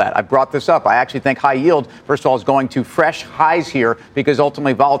said all that, I brought this up. I actually think high yield, first of all, is going to fresh highs here because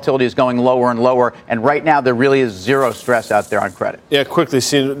ultimately volatility is going lower and lower, and right now there really is zero stress out there on credit. Yeah, quickly,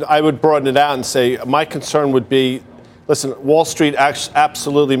 see, I would broaden it out and say my concern would be, listen, Wall Street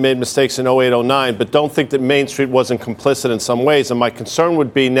absolutely made mistakes in 08-09, but don't think that Main Street wasn't complicit in some ways. And my concern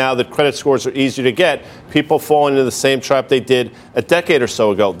would be now that credit scores are easier to get, people fall into the same trap they did a decade or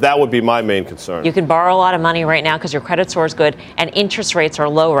so ago. That would be my main concern. You can borrow a lot of money right now because your credit score is good, and interest rates are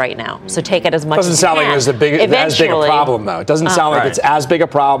low right now. So take it as much as you can. Doesn't sound like it's as big a problem, though. It doesn't sound like it's as big a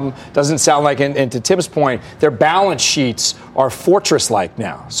problem. Doesn't sound like, and to Tim's point, their balance sheets are fortress-like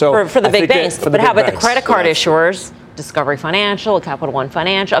now. So for the big banks, but how about the credit card issuers? Discovery Financial, Capital One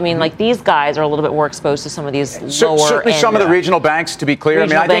Financial. I mean, like these guys are a little bit more exposed to some of these lower certainly end, some of the regional banks, to be clear.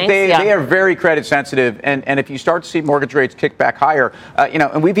 I think they are very credit sensitive. And if you start to see mortgage rates kick back higher,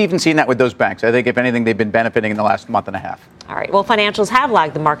 and we've even seen that with those banks. I think, if anything, they've been benefiting in the last month and a half. All right. Well, financials have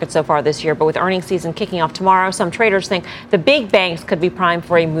lagged the market so far this year, but with earnings season kicking off tomorrow, some traders think the big banks could be primed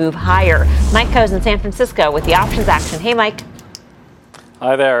for a move higher. Mike Coe's in San Francisco with the options action. Hey, Mike.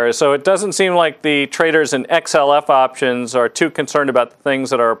 Hi there. So it doesn't seem like the traders in XLF options are too concerned about the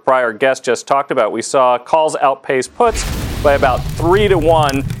things that our prior guest just talked about. We saw calls outpace puts by about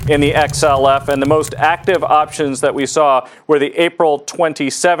 3-1 in the XLF, and the most active options that we saw were the April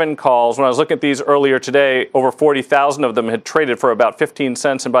 27 calls. When I was looking at these earlier today, over 40,000 of them had traded for about 15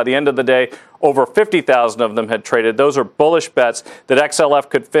 cents, and by the end of the day, over 50,000 of them had traded. Those are bullish bets that XLF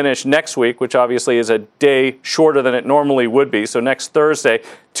could finish next week, which obviously is a day shorter than it normally would be. So next Thursday,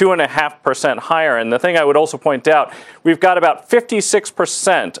 2.5% higher. And the thing I would also point out, we've got about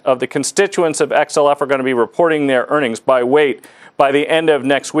 56% of the constituents of XLF are going to be reporting their earnings by weight by the end of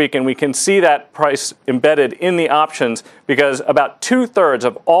next week. And we can see that price embedded in the options because about 2/3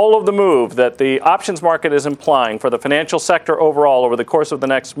 of all of the move that the options market is implying for the financial sector overall over the course of the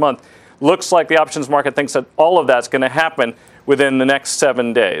next month looks like the options market thinks that all of that's going to happen within the next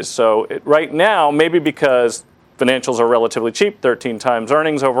 7 days. So right now, maybe because financials are relatively cheap, 13 times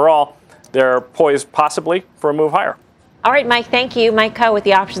earnings overall, they're poised possibly for a move higher. All right, Mike, thank you. Mike Coe with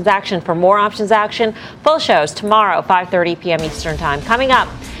the options action. For more options action, full shows tomorrow, 5:30 p.m. Eastern time. Coming up,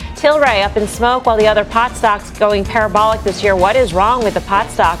 Tilray up in smoke while the other pot stocks going parabolic this year. What is wrong with the pot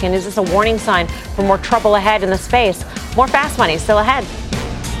stock, and is this a warning sign for more trouble ahead in the space? More Fast Money still ahead.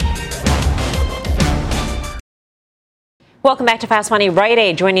 Welcome back to Fast Money. Rite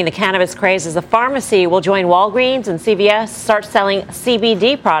Aid joining the cannabis craze as the pharmacy will join Walgreens and CVS start selling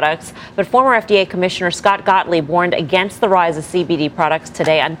CBD products. But former FDA Commissioner Scott Gottlieb warned against the rise of CBD products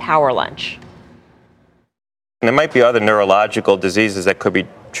today on Power Lunch. And there might be other neurological diseases that could be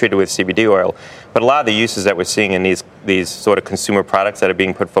treated with CBD oil, but a lot of the uses that we're seeing in these sort of consumer products that are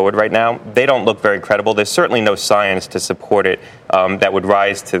being put forward right now, they don't look very credible. There's certainly no science to support it that would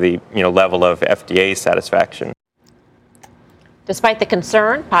rise to the level of FDA satisfaction. Despite the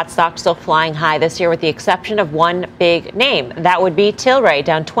concern, pot stocks still flying high this year with the exception of one big name. That would be Tilray,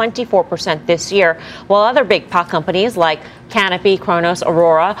 down 24% this year, while other big pot companies like Canopy, Cronos,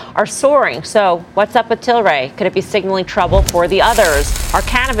 Aurora are soaring. So what's up with Tilray? Could it be signaling trouble for the others? Our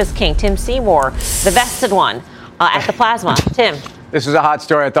cannabis king, Tim Seymour, the vested one at the Plasma. Tim. This is a hot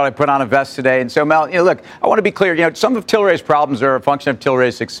story I thought I'd put on a vest today. And so, Mel, look, I want to be clear. Some of Tilray's problems are a function of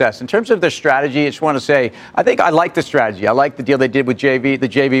Tilray's success. In terms of their strategy, I just want to say, I think I like the strategy. I like the deal they did with the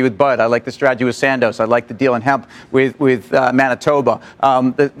JV with Bud. I like the strategy with Sandoz. I like the deal in hemp with Manitoba.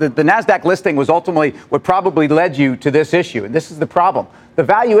 The NASDAQ listing was ultimately what probably led you to this issue. And this is the problem. The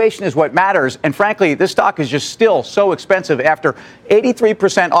valuation is what matters. And frankly, this stock is just still so expensive after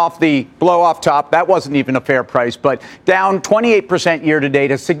 83% off the blow off top. That wasn't even a fair price, but down 28% year to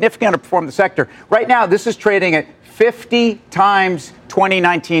date, has significantly underperformed the sector. Right now, this is trading at 50 times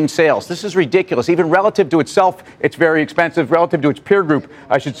 2019 sales. This is ridiculous. Even relative to itself, it's very expensive. Relative to its peer group,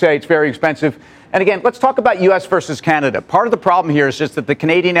 I should say, it's very expensive. And again, let's talk about U.S. versus Canada. Part of the problem here is just that the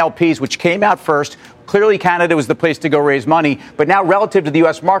Canadian LPs, which came out first, clearly Canada was the place to go raise money. But now relative to the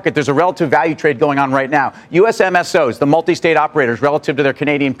U.S. market, there's a relative value trade going on right now. U.S. MSOs, the multi-state operators, relative to their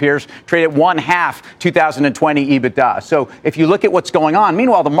Canadian peers, trade at 1/2 2020 EBITDA. So if you look at what's going on,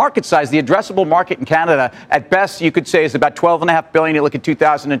 meanwhile, the market size, the addressable market in Canada, at best, you could say is about $12.5 billion. You look at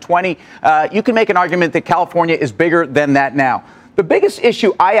 2020, you can make an argument that California is bigger than that now. The biggest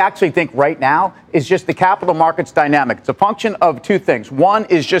issue I actually think right now is just the capital markets dynamic. It's a function of two things. One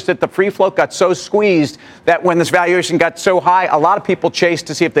is just that the free float got so squeezed that when this valuation got so high, a lot of people chased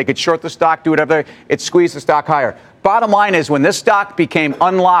to see if they could short the stock, do whatever. It squeezed the stock higher. Bottom line is when this stock became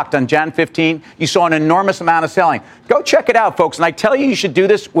unlocked on Jan 15, you saw an enormous amount of selling. Go check it out, folks. And I tell you should do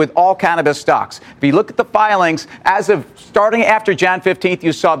this with all cannabis stocks. If you look at the filings, as of starting after Jan 15th,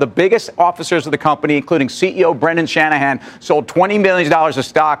 you saw the biggest officers of the company, including CEO Brendan Shanahan, sold $20 million of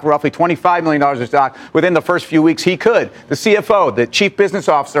stock, roughly $25 million of stock within the first few weeks he could. The CFO, the chief business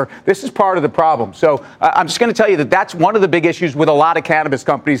officer, this is part of the problem. So I'm just going to tell you that that's one of the big issues with a lot of cannabis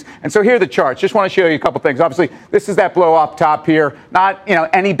companies. And so here are the charts. Just want to show you a couple things. Obviously, this is that blow up top here. Not,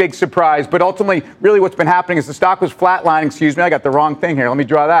 any big surprise, but ultimately, really what's been happening is the stock was flatlining. Excuse me, I got the wrong thing here. Let me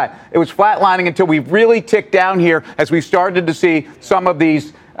draw that. It was flatlining until we really ticked down here as we started to see some of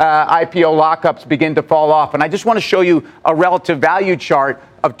these IPO lockups begin to fall off. And I just want to show you a relative value chart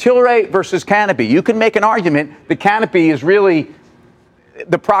of Tilray versus Canopy. You can make an argument that Canopy is really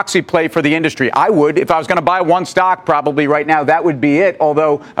the proxy play for the industry. I would, if I was going to buy one stock, probably right now, that would be it,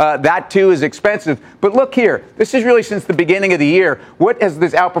 although that too is expensive. But look here, this is really since the beginning of the year. What has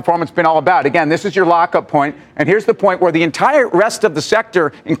this outperformance been all about? Again, this is your lockup point, and here's the point where the entire rest of the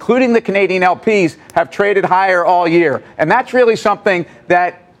sector, including the Canadian LPs, have traded higher all year. And that's really something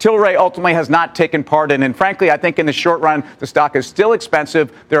that Tilray ultimately has not taken part in. And frankly, I think in the short run, the stock is still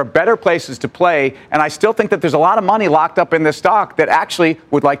expensive. There are better places to play. And I still think that there's a lot of money locked up in this stock that actually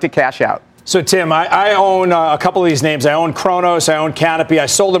would like to cash out. So, Tim, I own a couple of these names. I own Cronos. I own Canopy. I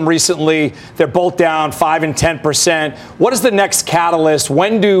sold them recently. They're both down 5 and 10%. What is the next catalyst?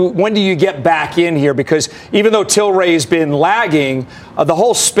 When do you get back in here? Because even though Tilray has been lagging, the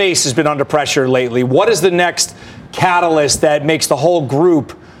whole space has been under pressure lately. What is the next catalyst that makes the whole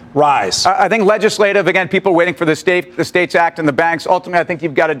group rise? I think legislative, again, people waiting for the States Act and the banks. Ultimately, I think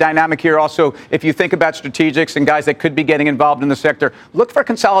you've got a dynamic here also. If you think about strategics and guys that could be getting involved in the sector, look for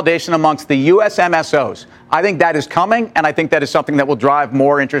consolidation amongst the U.S. MSOs. I think that is coming, and I think that is something that will drive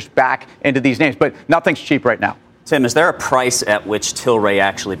more interest back into these names. But nothing's cheap right now. Tim, is there a price at which Tilray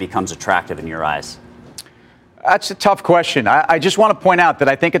actually becomes attractive in your eyes? That's a tough question. I just want to point out that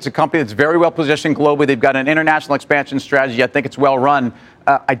I think it's a company that's very well positioned globally. They've got an international expansion strategy. I think it's well run.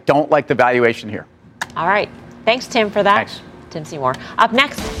 I don't like the valuation here. All right. Thanks, Tim, for that. Thanks. Tim Seymour. Up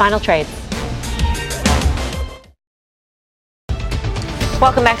next, final trades.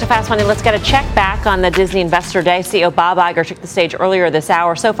 Welcome back to Fast Money. Let's get a check back on the Disney Investor Day. CEO Bob Iger took the stage earlier this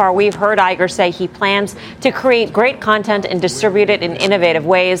hour. So far, we've heard Iger say he plans to create great content and distribute it in innovative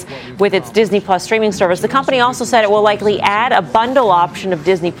ways with its Disney Plus streaming service. The company also said it will likely add a bundle option of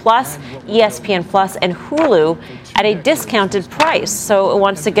Disney Plus, ESPN Plus, and Hulu at a discounted price. So it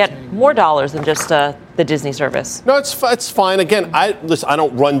wants to get more dollars than just the Disney service. No, it's fine. Again, I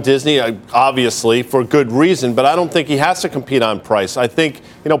don't run Disney, obviously, for good reason, but I don't think he has to compete on price. I think,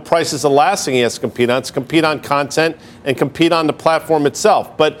 price is the last thing he has to compete on. It's compete on content and compete on the platform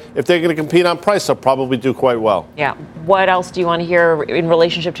itself. But if they're going to compete on price, they'll probably do quite well. Yeah. What else do you want to hear in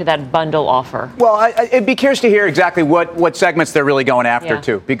relationship to that bundle offer? Well, I'd be curious to hear exactly what segments they're really going after,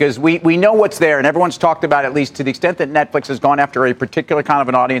 too, because we know what's there, and everyone's talked about, at least to the extent that Netflix has gone after a particular kind of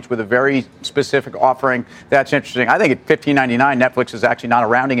an audience with a very specific offering. That's interesting. I think at $15.99, Netflix is actually not a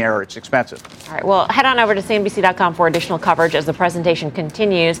rounding error. It's expensive. All right. Well, head on over to CNBC.com for additional coverage as the presentation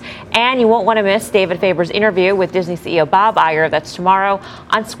continues. And you won't want to miss David Faber's interview with Disney CEO Bob Iger. That's tomorrow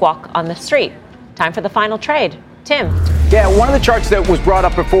on Squawk on the Street. Time for the final trade. Tim. Yeah, one of the charts that was brought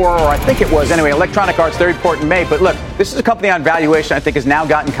up before, or I think it was anyway, Electronic Arts, their report in May. But look, this is a company on valuation I think has now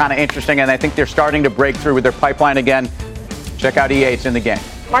gotten kind of interesting, and I think they're starting to break through with their pipeline again. Check out EA. It's in the game.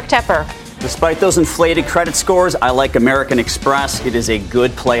 Mark Tepper. Despite those inflated credit scores, I like American Express. It is a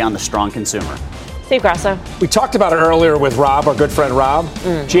good play on the strong consumer. Steve Grasso. We talked about it earlier with Rob, our good friend Rob.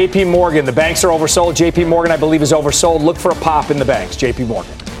 JP Morgan, the banks are oversold. JP Morgan, I believe, is oversold. Look for a pop in the banks. JP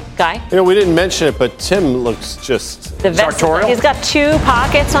Morgan. Guy? We didn't mention it, but Tim looks just sartorial. He's got two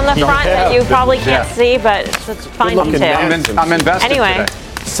pockets on the front that you probably can't see, but it's fine detail. I'm invested anyway.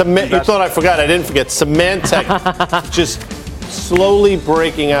 Today. You thought I forgot. I didn't forget. Symantec just slowly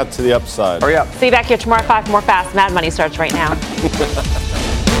breaking out to the upside. Hurry up. See you back here tomorrow at 5 for more Fast Mad Money starts right now.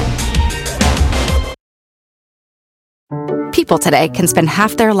 People today can spend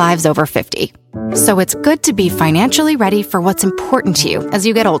half their lives over 50. So it's good to be financially ready for what's important to you as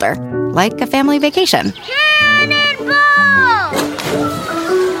you get older, like a family vacation.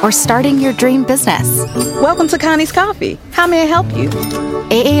 Or starting your dream business. Welcome to Connie's Coffee. How may I help you?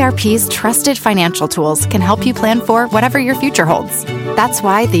 AARP's trusted financial tools can help you plan for whatever your future holds. That's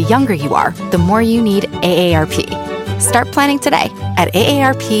why the younger you are, the more you need AARP. Start planning today at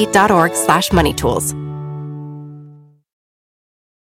aarp.org/moneytools.